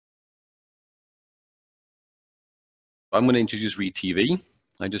I'm going to introduce ReTV.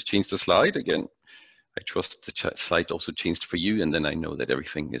 I just changed the slide again. I trust the slide also changed for you, and then I know that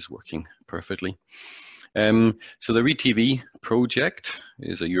everything is working perfectly. So the ReTV project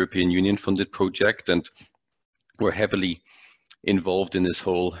is a European Union funded project, and we're heavily involved in this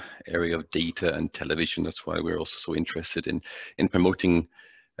whole area of data and television. That's why we're also so interested in promoting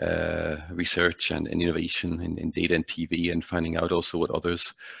research and innovation in data and TV, and finding out also what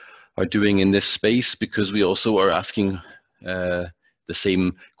others are doing in this space, because we also are asking the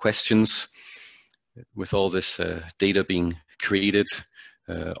same questions with all this data being created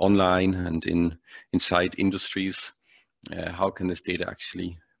online and inside industries. How can this data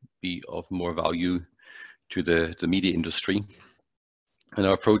actually be of more value to the media industry? And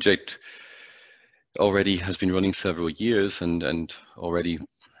our project already has been running several years, and already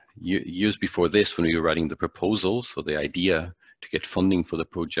years before this, when we were writing the proposal, so the idea to get funding for the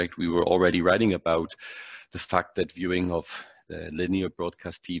project, we were already writing about the fact that viewing of linear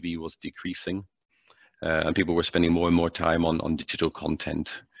broadcast TV was decreasing, and people were spending more and more time on digital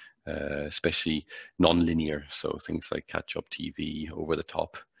content, especially non-linear, so things like catch-up TV, over the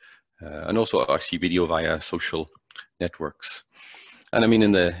top, and also actually video via social networks. And I mean,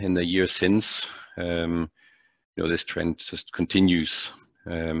 in the years since, this trend just continues.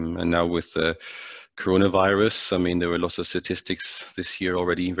 And now with the coronavirus, I mean, there were lots of statistics this year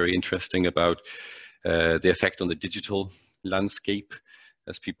already, very interesting, about the effect on the digital landscape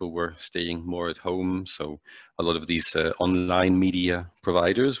as people were staying more at home. So a lot of these online media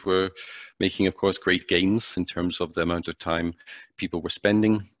providers were making, of course, great gains in terms of the amount of time people were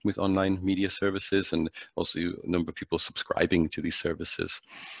spending with online media services, and also a number of people subscribing to these services.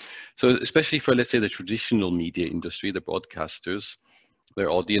 So especially for, let's say, the traditional media industry, the broadcasters, their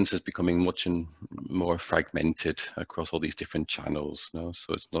audience is becoming much more fragmented across all these different channels. No?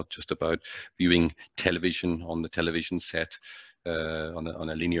 So it's not just about viewing television on the television set on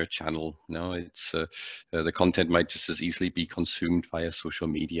a linear channel. No, it's the content might just as easily be consumed via social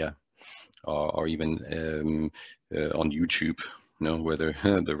media, or even on YouTube, whether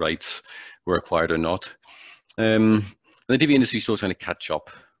the rights were acquired or not. The TV industry is still trying to catch up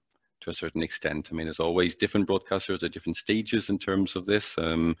to a certain extent. I mean, there's always different broadcasters at different stages in terms of this.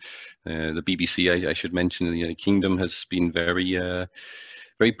 The BBC, I should mention, in the United Kingdom, has been very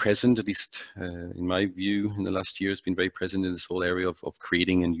present, at least in my view, in the last year, has been very present in this whole area of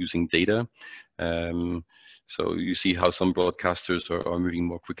creating and using data. So you see how some broadcasters are moving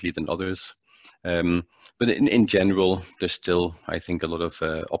more quickly than others. But in general, there's still, I think, a lot of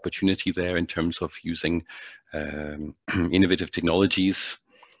opportunity there in terms of using innovative technologies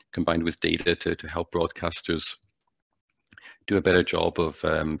combined with data to help broadcasters do a better job of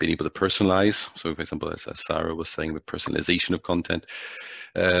being able to personalize. So for example, as Sarah was saying, with personalization of content,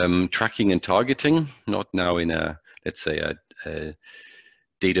 tracking and targeting, not now in a, let's say, a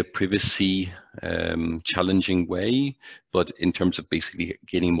data privacy challenging way, but in terms of basically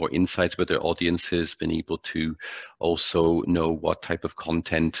gaining more insights about their audiences, being able to also know what type of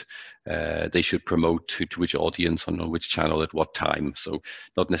content they should promote to which audience on which channel at what time. So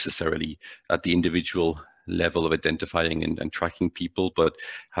not necessarily at the individual level of identifying and tracking people, but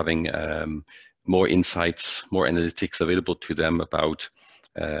having more insights, more analytics available to them about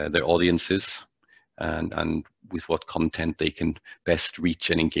their audiences, and with what content they can best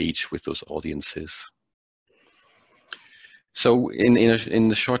reach and engage with those audiences. So in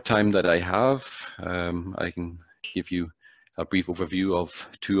the short time that I have, I can give you a brief overview of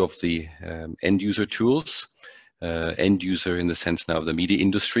two of the end user tools. End user in the sense now of the media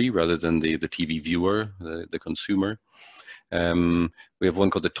industry rather than the TV viewer, the consumer. We have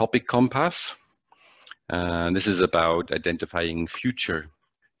one called the Topic Compass. This is about identifying future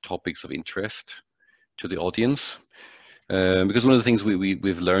topics of interest to the audience. Because one of the things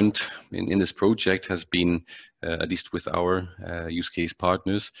we've learned in this project has been, at least with our use case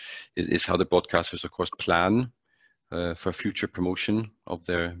partners, is how the broadcasters, of course, plan for future promotion of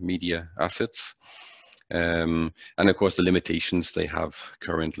their media assets. And of course, the limitations they have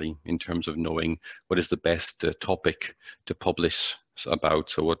currently in terms of knowing what is the best topic to publish about,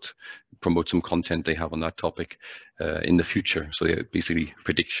 so what promote some content they have on that topic in the future. So basically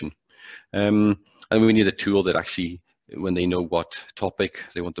prediction. And we need a tool that actually, when they know what topic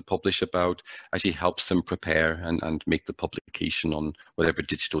they want to publish about, actually helps them prepare and make the publication on whatever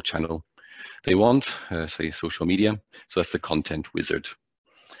digital channel they want, say social media. So that's the content wizard.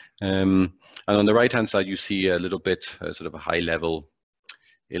 And on the right-hand side, you see a little bit sort of a high-level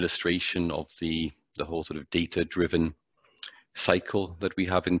illustration of the whole sort of data-driven cycle that we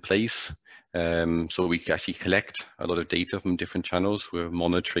have in place. So we actually collect a lot of data from different channels. We're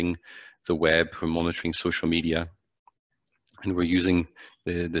monitoring the web, we're monitoring social media, And we're using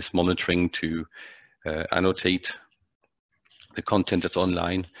this monitoring to annotate the content that's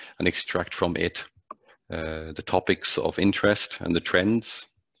online and extract from it the topics of interest and the trends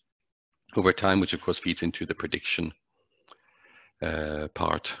over time, which of course feeds into the prediction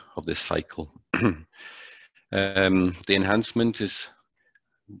part of this cycle. The enhancement is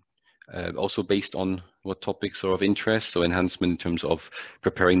also based on what topics are of interest. So enhancement in terms of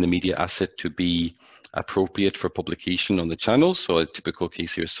preparing the media asset to be appropriate for publication on the channel. So a typical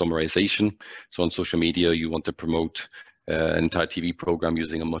case here is summarization. So on social media, you want to promote an entire TV program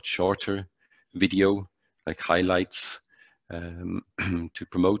using a much shorter video, like highlights to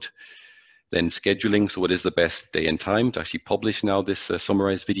promote. Then scheduling, so what is the best day and time to actually publish now this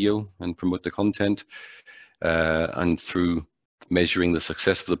summarized video and promote the content. And through measuring the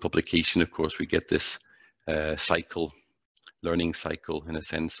success of the publication, of course, we get this cycle, learning cycle in a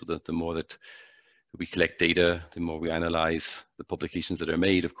sense, so that the more that we collect data, the more we analyze the publications that are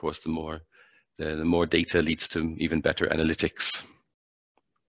made, of course, the more data leads to even better analytics.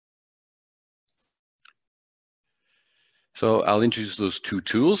 So I'll introduce those two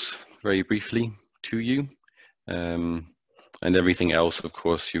tools very briefly to you. And everything else, of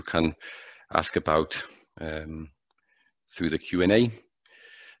course, you can ask about through the Q&A.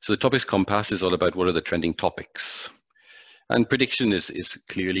 So the topics compass is all about what are the trending topics. And prediction is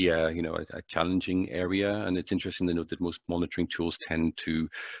clearly a challenging area, and it's interesting to note that most monitoring tools tend to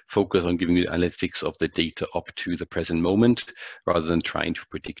focus on giving you analytics of the data up to the present moment, rather than trying to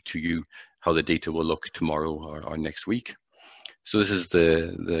predict to you how the data will look tomorrow or next week. So this is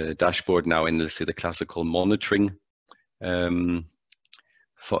the dashboard now in, let's say, the classical monitoring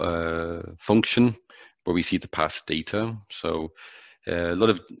function, where we see the past data. So a lot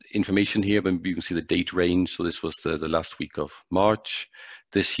of information here, but you can see the date range. So this was the last week of March.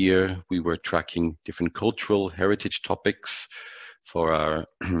 This year, we were tracking different cultural heritage topics for our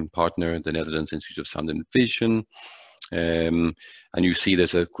partner, the Netherlands Institute of Sound and Vision. And you see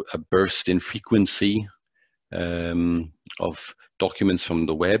there's a burst in frequency of documents from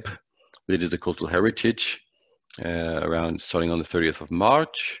the web related to cultural heritage around starting on the 30th of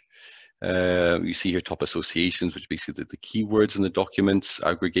March. You see here top associations, which basically the keywords in the documents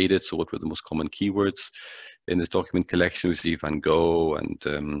aggregated. So what were the most common keywords in this document collection? We see Van Gogh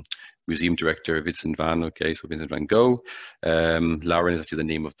and museum director Vincent van. Okay, so Vincent van Gogh. Lauren is actually the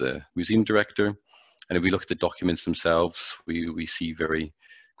name of the museum director. And if we look at the documents themselves, we see very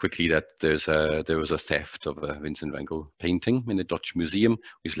quickly that there was a theft of a Vincent van Gogh painting in a Dutch museum,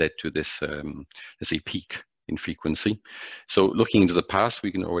 which led to this, let's say, peak in frequency. So looking into the past,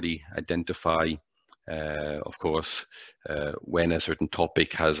 we can already identify, of course, when a certain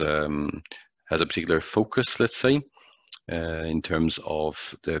topic has a particular focus, let's say, in terms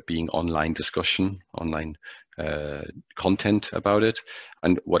of there being online discussion, online content about it,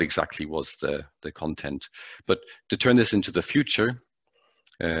 and what exactly was the content. But to turn this into the future,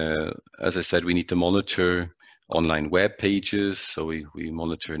 as I said, we need to monitor online web pages. So we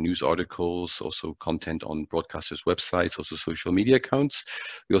monitor news articles, also content on broadcasters' websites, also social media accounts.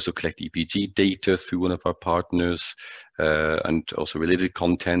 We also collect EPG data through one of our partners, and also related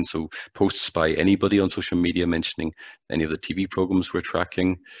content. So posts by anybody on social media mentioning any of the TV programs we're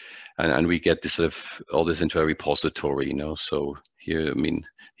tracking. And we get this sort of all this into a repository, So here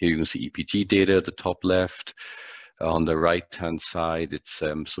you can see EPG data at the top left. On the right-hand side, it's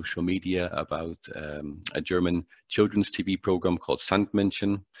social media about a German children's TV program called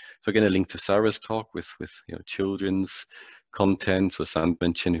Sandmännchen. So again, a link to Sarah's talk with children's content. So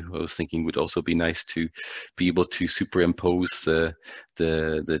Sandmännchen, I was thinking, would also be nice to be able to superimpose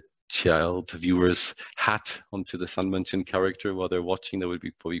the child viewer's hat onto the Sandmännchen character while they're watching. That would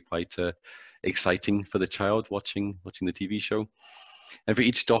be probably quite exciting for the child watching the TV show. And for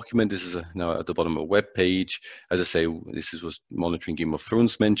each document, this is now at the bottom of a web page. As I say, this was monitoring Game of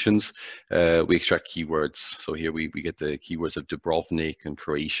Thrones mentions. We extract keywords. So here we get the keywords of Dubrovnik and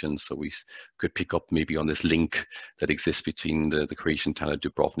Croatian. So we could pick up maybe on this link that exists between the Croatian town of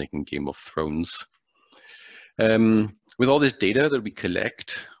Dubrovnik and Game of Thrones. With all this data that we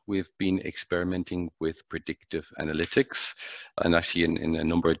collect, we've been experimenting with predictive analytics, and actually in a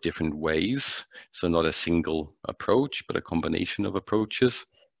number of different ways. So not a single approach, but a combination of approaches.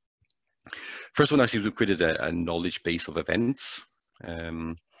 First one, actually, we created a knowledge base of events.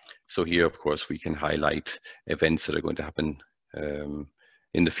 So here, of course, we can highlight events that are going to happen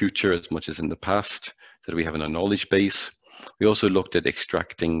in the future as much as in the past that we have in our knowledge base. We also looked at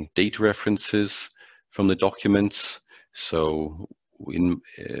extracting data references from the documents. So when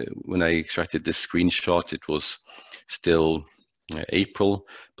I extracted this screenshot, it was still April,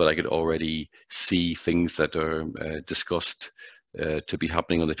 but I could already see things that are discussed to be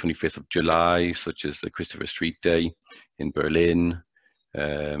happening on the 25th of July, such as the Christopher Street Day in Berlin,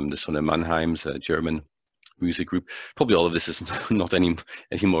 the Sonne Mannheim's German music group. Probably all of this is not any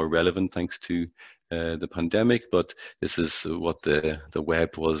more relevant thanks to the pandemic, but this is what the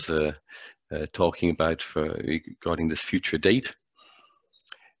web was talking about regarding this future date.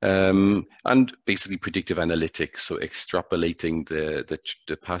 And basically predictive analytics, so extrapolating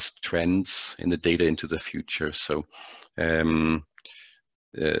the past trends in the data into the future. So on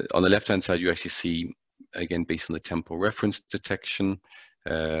the left-hand side, you actually see, again, based on the temporal reference detection,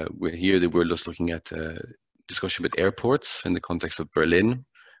 we're just looking at discussion with airports in the context of Berlin.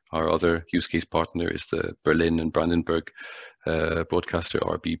 Our other use case partner is the Berlin and Brandenburg broadcaster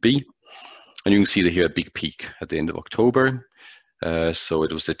RBB. And you can see here a big peak at the end of October. So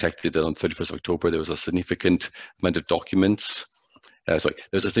it was detected that on 31st of October, there was a significant amount of documents. There's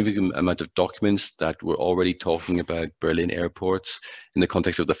a significant amount of documents that were already talking about Berlin airports in the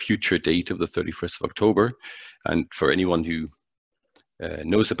context of the future date of the 31st of October. And for anyone who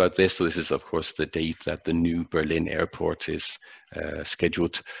knows about this, so this is, of course, the date that the new Berlin airport is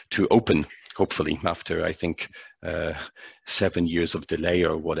scheduled to open, hopefully, after, I think, 7 years of delay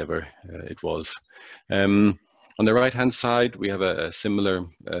or whatever it was. On the right-hand side, we have a similar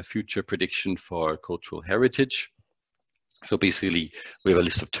future prediction for cultural heritage. So basically, we have a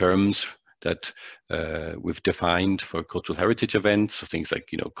list of terms that we've defined for cultural heritage events, so things like,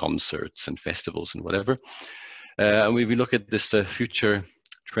 concerts and festivals and whatever. And if we look at this future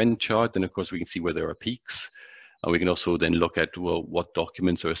trend chart, then of course we can see where there are peaks. And we can also then look at, well, what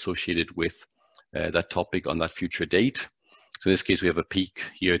documents are associated with that topic on that future date. So in this case, we have a peak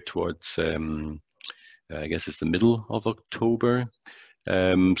here towards, I guess it's the middle of October.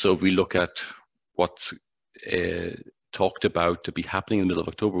 So if we look at what's talked about to be happening in the middle of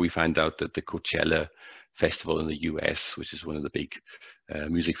October, we find out that the Coachella festival in the US, which is one of the big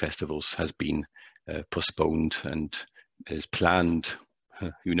music festivals, has been postponed and is planned,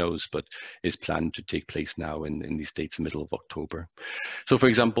 who knows, but is planned to take place now in these dates, middle of October. So for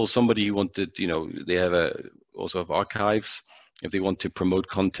example, somebody who wanted, they have also have archives. If they want to promote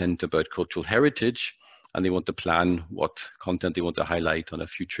content about cultural heritage, and they want to plan what content they want to highlight on a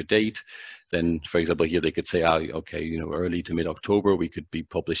future date, then, for example, here they could say, okay, early to mid-October, we could be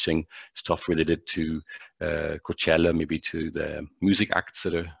publishing stuff related to Coachella, maybe to the music acts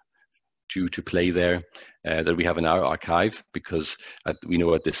that are due to play there, that we have in our archive, because we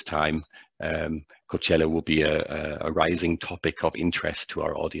know at this time, Coachella will be a rising topic of interest to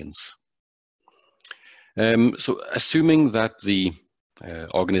our audience. So assuming that the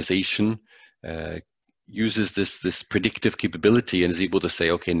organization uses this predictive capability and is able to say,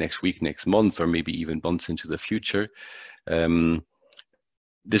 okay, next week, next month, or maybe even months into the future,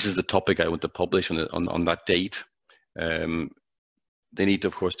 this is the topic I want to publish on that date. They need,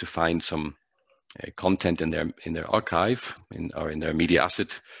 of course, to find some content in their archive or in their media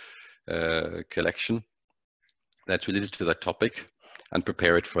asset collection that's related to that topic, and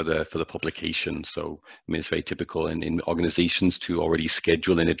prepare it for the publication. So, it's very typical in organizations to already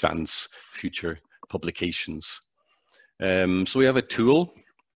schedule in advance future publications. So we have a tool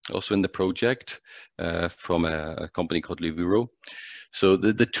also in the project from a company called Levuro. So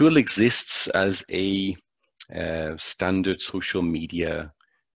the tool exists as a standard social media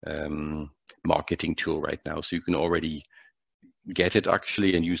marketing tool right now. So you can already get it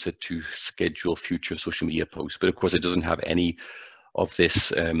actually and use it to schedule future social media posts. But of course, it doesn't have any of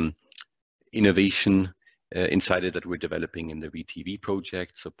this innovation inside it that we're developing in the ReTV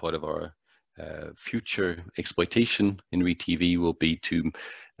project. So part of our future exploitation in ReTV will be to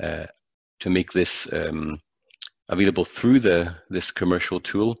make this available through this commercial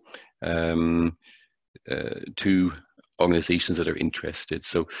tool to organizations that are interested.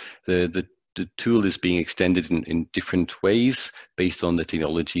 So the tool is being extended in different ways based on the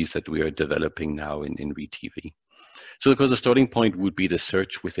technologies that we are developing now in ReTV. So of course, the starting point would be the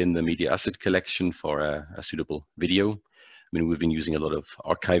search within the media asset collection for a suitable video. We've been using a lot of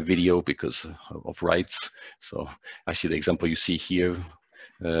archive video because of rights. So actually the example you see here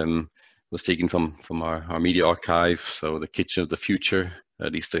was taken from our media archive. So the kitchen of the future,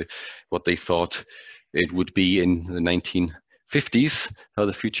 at least what they thought it would be in the 1950s, how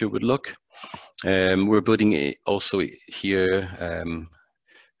the future would look. We're building also here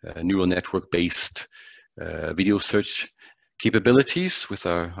neural network-based video search capabilities with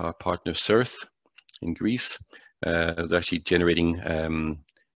our partner Surth in Greece. They're actually generating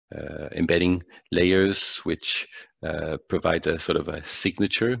embedding layers which provide a sort of a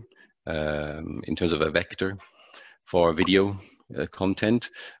signature in terms of a vector for video content.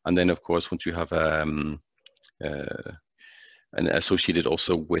 And then, of course, once you have and associated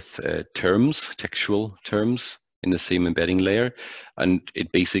also with terms, textual terms in the same embedding layer. And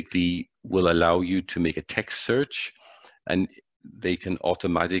it basically will allow you to make a text search, and they can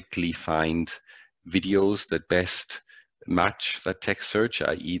automatically find videos that best match that text search,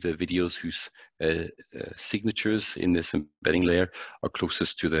 i.e. the videos whose signatures in this embedding layer are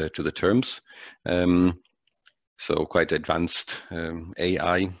closest to the terms. So quite advanced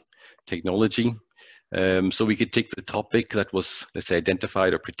AI technology. So we could take the topic that was, let's say,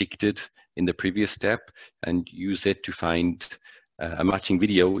 identified or predicted in the previous step and use it to find a matching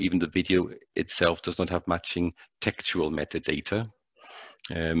video, even the video itself does not have matching textual metadata.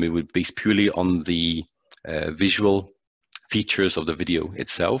 It would base purely on the visual features of the video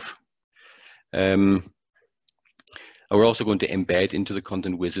itself. And we're also going to embed into the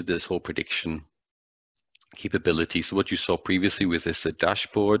content wizard this whole prediction capability. So what you saw previously with this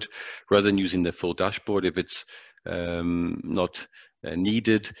dashboard, rather than using the full dashboard, if it's not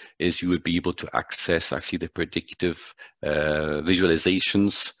needed, is you would be able to access actually the predictive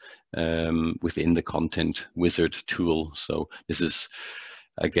visualizations within the content wizard tool. So this is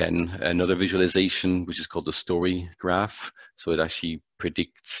again another visualization which is called the story graph. So it actually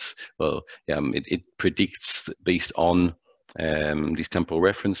predicts, well, it predicts based on these temporal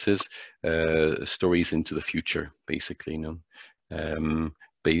references, stories into the future, basically. And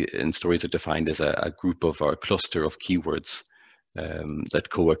stories are defined as a group of or a cluster of keywords that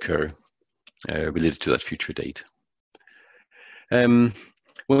co-occur related to that future date.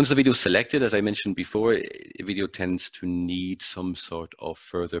 Once the video is selected, as I mentioned before, a video tends to need some sort of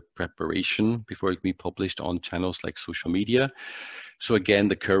further preparation before it can be published on channels like social media. So again,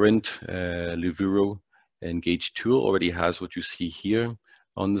 the current Livuro Engage tool already has what you see here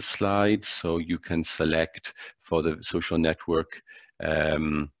on the slide. So you can select for the social network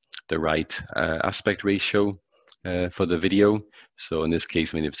the right aspect ratio for the video. So in this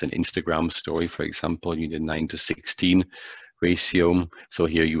case, I mean, if it's an Instagram story, for example, you need a 9:16 ratio. So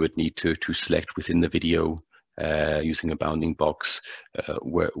here you would need to select within the video using a bounding box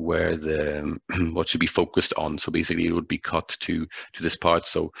where the what should be focused on. So basically it would be cut to this part.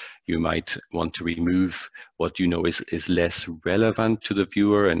 So you might want to remove what you know is less relevant to the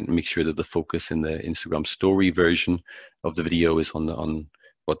viewer and make sure that the focus in the Instagram story version of the video is on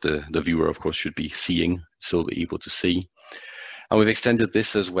what the viewer, of course, should be seeing, so be able to see. And we've extended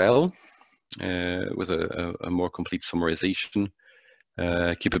this as well with a more complete summarization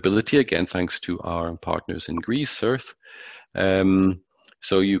capability, again, thanks to our partners in Greece, Earth.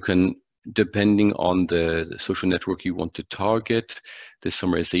 So you can, depending on the social network you want to target, the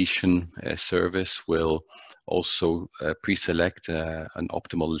summarization service will also pre-select an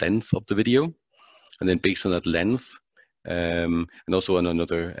optimal length of the video. And then based on that length, and also on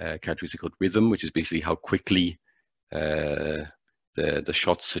another characteristic called rhythm, which is basically how quickly the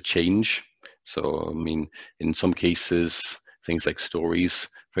shots change. So, I mean, in some cases, things like stories,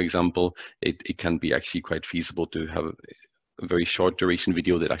 for example, it can be actually quite feasible to have a very short duration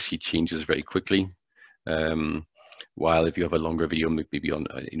video that actually changes very quickly. While if you have a longer video, maybe on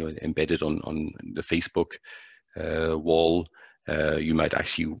embedded on the Facebook wall, you might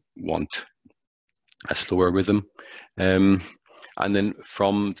actually want a slower rhythm. And then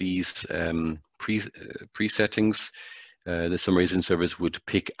from these pre-settings, the summarization service would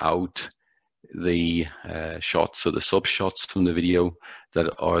pick out the shots, so the sub shots from the video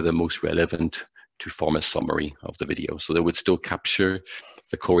that are the most relevant to form a summary of the video. So they would still capture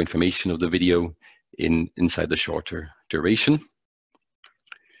the core information of the video inside the shorter duration.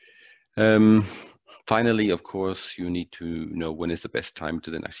 Finally, of course, you need to know when is the best time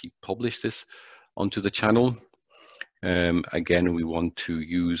to then actually publish this onto the channel. Again, we want to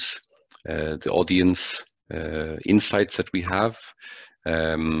use the audience insights that we have.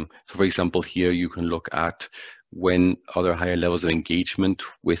 So for example, here you can look at when are there higher levels of engagement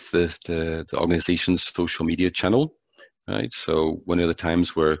with the organization's social media channel, right? So when are the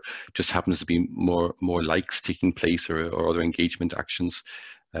times where just happens to be more likes taking place or other engagement actions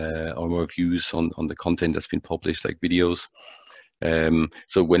or more views on the content that's been published, like videos.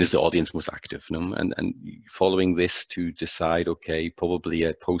 So when is the audience most active? And following this to decide, okay, probably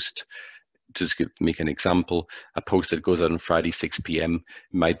a post, just to make an example, a post that goes out on Friday 6 p.m.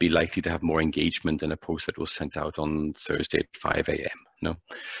 might be likely to have more engagement than a post that was sent out on Thursday at 5 a.m.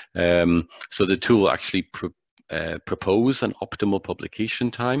 So the tool actually propose an optimal publication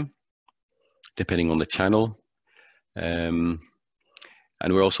time depending on the channel. And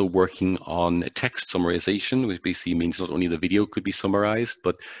we're also working on text summarization, which basically means not only the video could be summarized,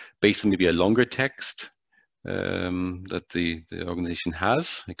 but based on maybe a longer text, that the organization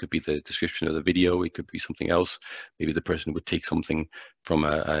has. It could be the description of the video, it could be something else. Maybe the person would take something from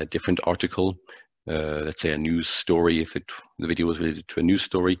a different article, let's say a news story, if the video was related to a news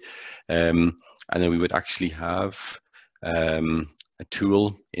story. And then we would actually have a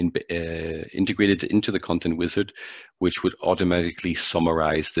tool integrated into the content wizard, which would automatically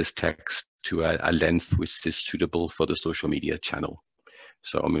summarize this text to a length which is suitable for the social media channel.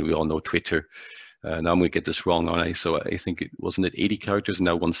 So, I mean, we all know Twitter. Now I'm going to get this wrong, aren't I? So I think wasn't it 80 characters,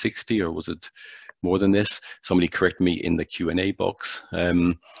 now 160, or was it more than this? Somebody correct me in the Q&A box.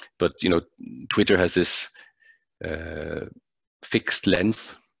 But, you know, Twitter has this fixed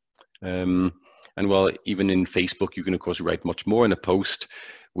length. And while even in Facebook, you can, of course, write much more in a post,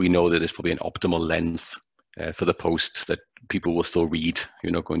 we know that there's probably an optimal length for the post that people will still read.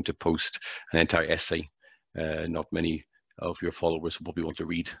 You're not going to post an entire essay. Not many of your followers will probably want to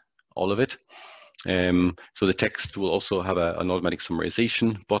read all of it. So the text will also have an automatic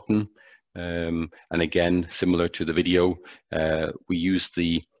summarization button. And again, similar to the video, we use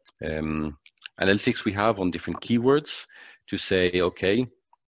the analytics we have on different keywords to say, okay,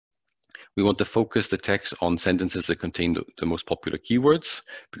 we want to focus the text on sentences that contain the most popular keywords,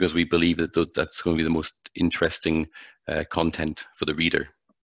 because we believe that that's going to be the most interesting content for the reader.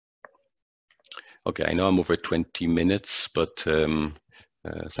 Okay, I know I'm over 20 minutes, but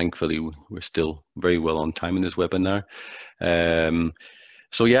thankfully we're still very well on time in this webinar.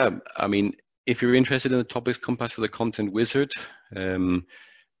 So yeah, I mean, if you're interested in the topics compass of the content wizard,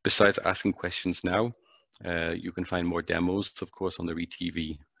 besides asking questions now, you can find more demos, of course, on the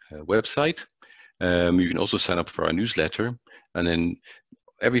ReTV website. You can also sign up for our newsletter, and then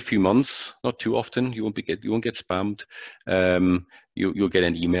every few months, not too often, you won't get spammed. You'll get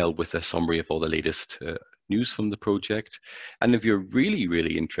an email with a summary of all the latest news from the project. And if you're really,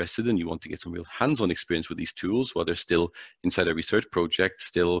 really interested and you want to get some real hands-on experience with these tools, while they're still inside a research project,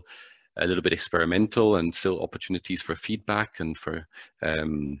 still a little bit experimental, and still opportunities for feedback and for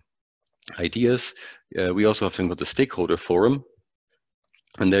ideas, we also have something called the stakeholder forum.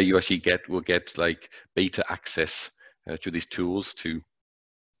 And there you actually will get like beta access to these tools to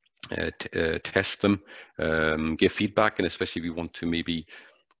test them, give feedback, and especially if you want to maybe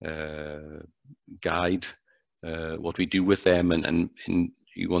guide what we do with them, and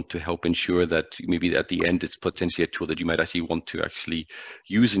you want to help ensure that maybe at the end it's potentially a tool that you might actually want to actually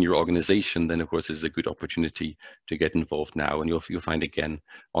use in your organization, then of course it's a good opportunity to get involved now. And you'll find again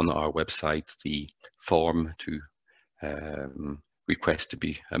on our website the form to request to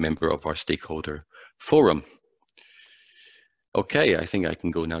be a member of our stakeholder forum. Okay, I think I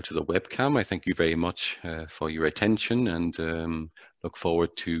can go now to the webcam. I thank you very much for your attention, and look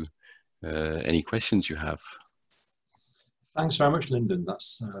forward to any questions you have. Thanks very much, Lyndon.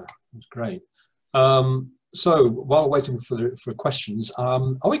 That's great. So while waiting for questions,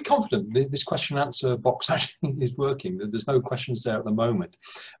 are we confident this question and answer box actually is working? There's no questions there at the moment.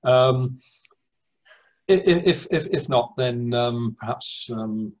 If not, then perhaps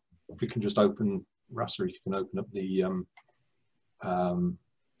we can just open, Rasa, if you can open up the,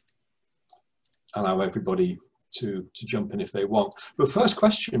 allow everybody to jump in if they want. But first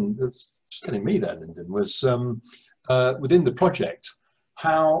question, that's just getting me there, Lyndon, was within the project,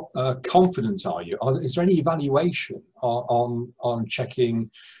 how confident are you? Is there any evaluation on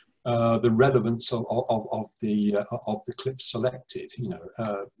checking the relevance of the clips selected? You know,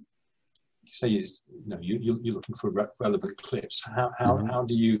 you say you're looking for relevant clips. How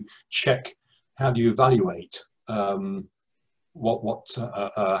do you check? How do you evaluate how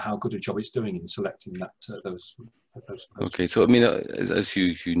good a job it's doing in selecting those? Okay, so I mean, as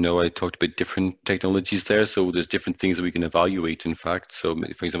you know, I talked about different technologies there. So there's different things that we can evaluate, in fact. So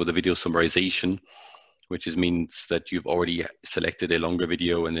for example, the video summarization, which means that you've already selected a longer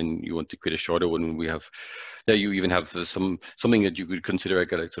video and then you want to create a shorter one. We have there. You even have something that you could consider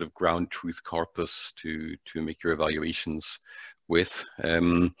like a sort of ground truth corpus to make your evaluations with.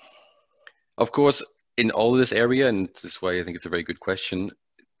 Of course, in all of this area, and this is why I think it's a very good question.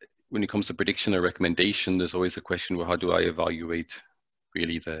 When it comes to prediction or recommendation, there's always a question: well, how do I evaluate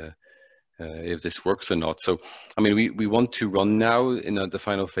really if this works or not? So, I mean, we want to run now in the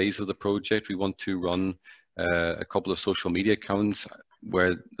final phase of the project. We want to run a couple of social media accounts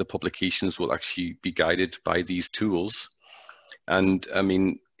where the publications will actually be guided by these tools. And I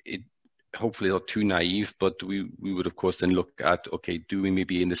mean, hopefully not too naive, but we would of course then look at, okay, do we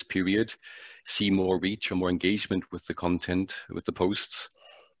maybe in this period see more reach or more engagement with the content, with the posts,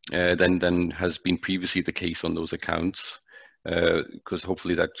 than has been previously the case on those accounts, because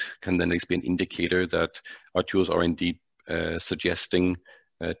hopefully that can then be an indicator that our tools are indeed suggesting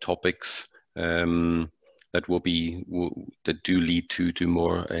topics that that do lead to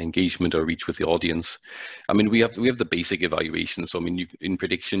more engagement or reach with the audience. I mean, we have the basic evaluation. So I mean, in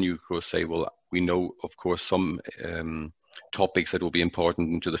prediction, you of course say, well, we know of course some topics that will be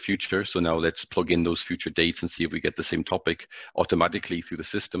important into the future. So now let's plug in those future dates and see if we get the same topic automatically through the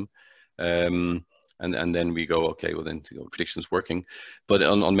system. And then we go, okay, well then prediction's working. But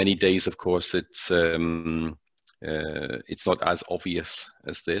on many days, of course, it's not as obvious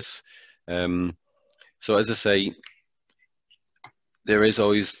as this. So as I say, there is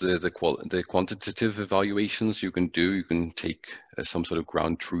always the quantitative evaluations you can do. You can take some sort of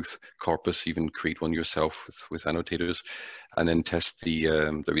ground truth corpus, even create one yourself with annotators, and then test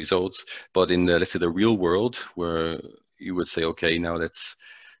the results. But in let's say the real world, where you would say, okay, now let's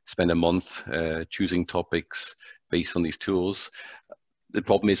spend a month choosing topics based on these tools. The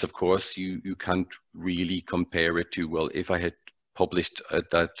problem is, of course, you can't really compare it to, well, if I had published at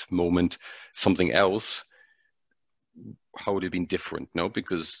that moment something else, how would it have been different? No,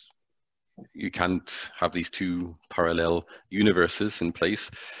 because you can't have these two parallel universes in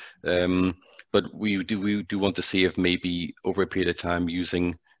place. But we do want to see if maybe over a period of time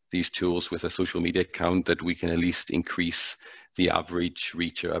using these tools with a social media account that we can at least increase the average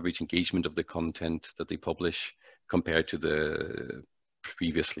reach or average engagement of the content that they publish compared to the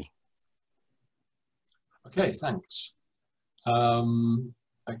previously. Okay, thanks.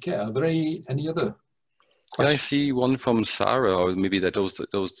 Okay, are there any other questions? Can I see one from Sarah, or maybe those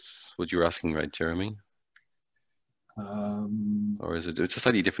what you're asking, right, Jeremy? Or is it's a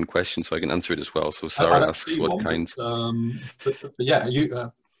slightly different question, so I can answer it as well. So Sarah asks what kinds. But yeah,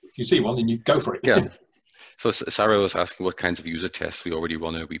 if you see one, then you go for it. Yeah. So Sarah was asking what kinds of user tests we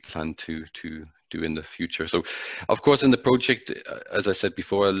plan to do in the future. So, of course, in the project, as I said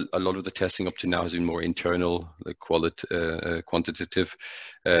before, a lot of the testing up to now has been more internal, like quantitative.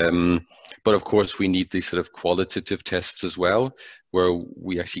 But of course, we need these sort of qualitative tests as well, where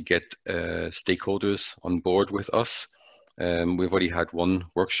we actually get stakeholders on board with us. We've already had one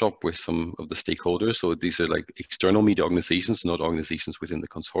workshop with some of the stakeholders. So these are like external media organizations, not organizations within the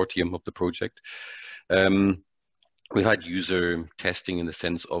consortium of the project. We've had user testing in the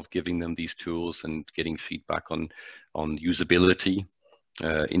sense of giving them these tools and getting feedback on usability,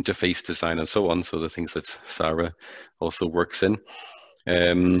 interface design, and so on. So the things that Sarah also works in.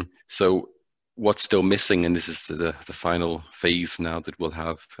 So what's still missing, and this is the final phase now that we'll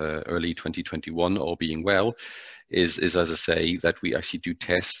have early 2021, all being well, is as I say, that we actually do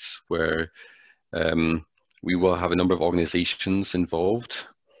tests where we will have a number of organizations involved.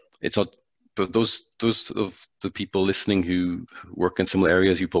 It's not those of the people listening who work in similar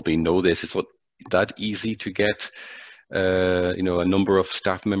areas, you probably know this. It's not that easy to get a number of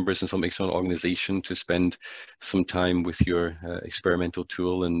staff members in some external organization to spend some time with your experimental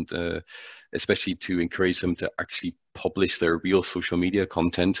tool, and especially to encourage them to actually publish their real social media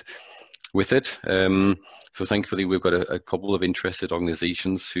content with it. So thankfully, we've got a couple of interested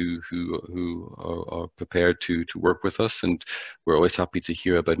organizations who are prepared to work with us, and we're always happy to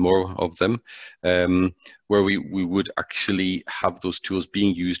hear about more of them, where we would actually have those tools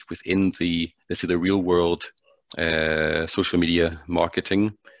being used within let's say the real world social media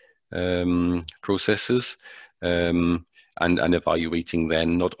marketing processes, and evaluating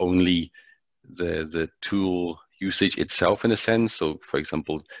then not only the tool usage itself in a sense. So for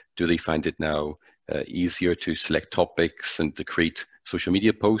example, do they find it now easier to select topics and to create social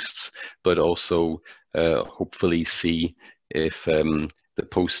media posts, but also hopefully see if the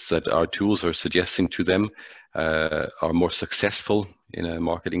posts that our tools are suggesting to them are more successful in a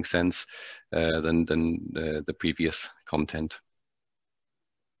marketing sense than the previous content.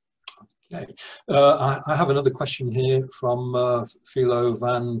 Okay, I have another question here from Philo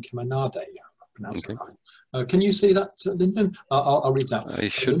van Kemenade. Okay. Right. Can you see that, Lyndon? I'll read that. I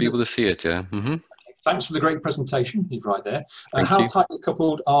should be able to see it, yeah. Mm-hmm. Okay. Thanks for the great presentation. He's right there. How tightly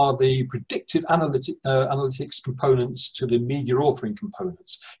coupled are the predictive analytics components to the media authoring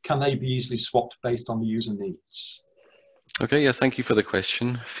components? Can they be easily swapped based on the user needs? Okay, yeah, thank you for the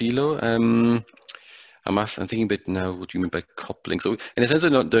question, Philo. I'm thinking a bit now what you mean by coupling. So in a sense,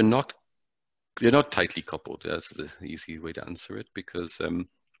 they're not tightly coupled. That's the easy way to answer it, because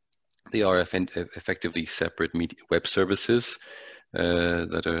they are effectively separate web services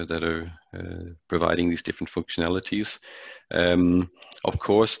that are providing these different functionalities. Of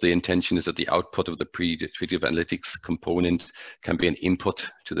course, the intention is that the output of the predictive analytics component can be an input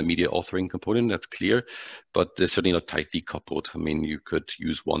to the media authoring component. That's clear, but they're certainly not tightly coupled. I mean, you could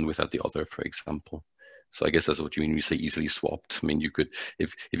use one without the other, for example. So I guess that's what you mean when you say easily swapped. I mean, you could,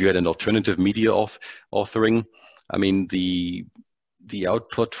 if you had an alternative media authoring, I mean, the the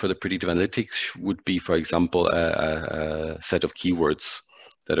output for the predictive analytics would be, for example, a set of keywords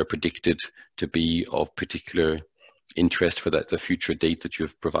that are predicted to be of particular interest for the future date that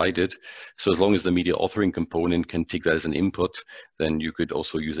you've provided. So as long as the media authoring component can take that as an input, then you could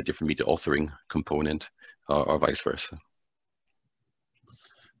also use a different media authoring component or vice versa.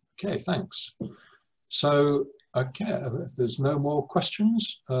 Okay, thanks. So, okay, if there's no more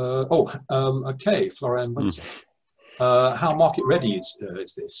questions. Okay, Florian, how market ready is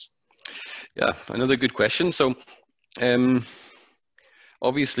this? Yeah, another good question. So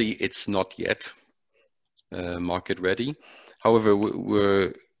obviously it's not yet market ready. However,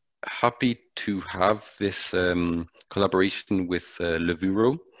 we're happy to have this collaboration with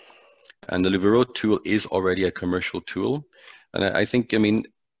Levuro, and the Levuro tool is already a commercial tool. And I think, I mean,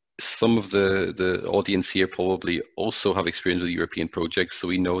 some of the audience here probably also have experience with European projects. So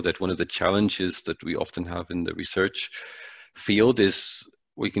we know that one of the challenges that we often have in the research field is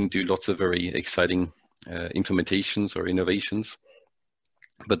we can do lots of very exciting implementations or innovations,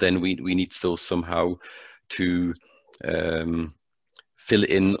 but then we need still somehow to fill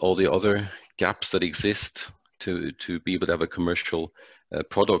in all the other gaps that exist to be able to have a commercial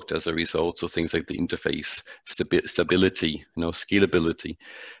product as a result. So things like the interface stability, scalability.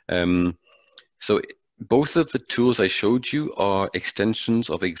 So both of the tools I showed you are extensions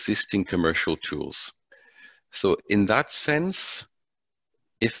of existing commercial tools. So in that sense,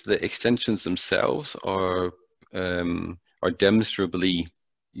 if the extensions themselves are demonstrably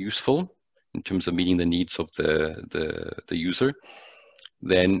useful in terms of meeting the needs of the user,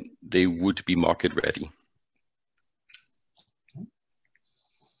 then they would be market ready.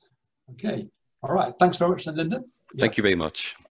 Okay. All right. Thanks very much, Lyndon. Thank you very much.